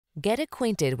Get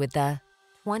acquainted with the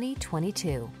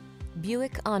 2022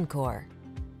 Buick Encore.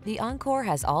 The Encore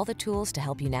has all the tools to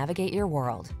help you navigate your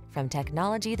world, from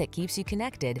technology that keeps you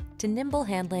connected to nimble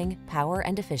handling, power,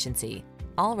 and efficiency,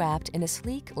 all wrapped in a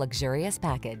sleek, luxurious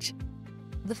package.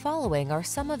 The following are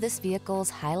some of this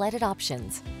vehicle's highlighted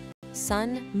options: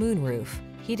 sun, moonroof,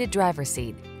 heated driver's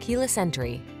seat, keyless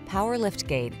entry, power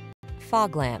liftgate,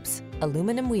 fog lamps,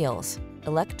 aluminum wheels,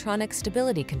 electronic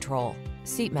stability control,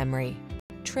 seat memory,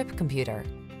 trip computer,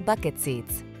 bucket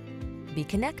seats. Be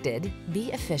connected,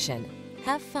 be efficient.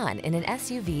 Have fun in an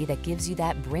SUV that gives you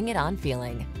that bring it on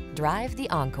feeling. Drive the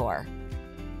Encore.